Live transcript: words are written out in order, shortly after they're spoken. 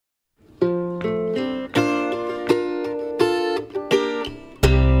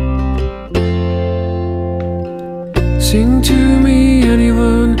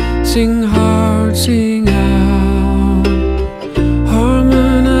Sing hard, sing out.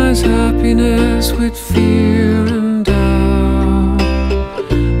 Harmonize happiness with fear and doubt,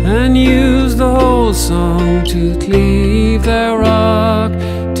 and use the whole song to cleave the rock.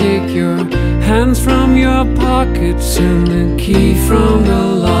 Take your hands from your pockets and the key from the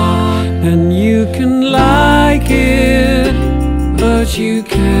lock, and you can like it, but you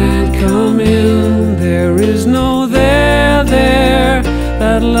can't come in. There is no there.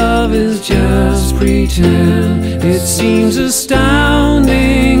 That love is just pretend. It seems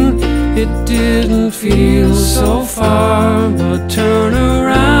astounding, it didn't feel so far. But turn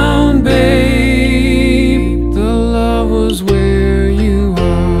around, babe, the love was where you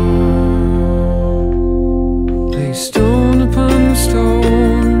are. Lay stone upon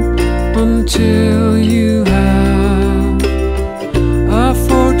stone until you have a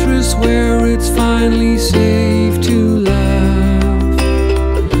fortress where it's finally safe to laugh.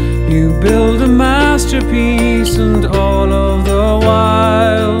 You build a masterpiece, and all of the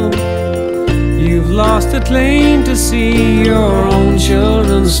while you've lost the claim to see your own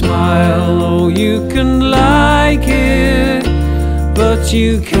children smile. Oh, you can like it, but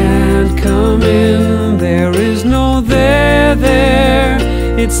you can't come in. There is no there.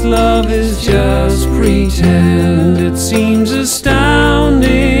 Its love is just pretend. It seems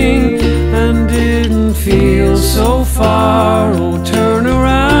astounding and didn't feel so far. Oh,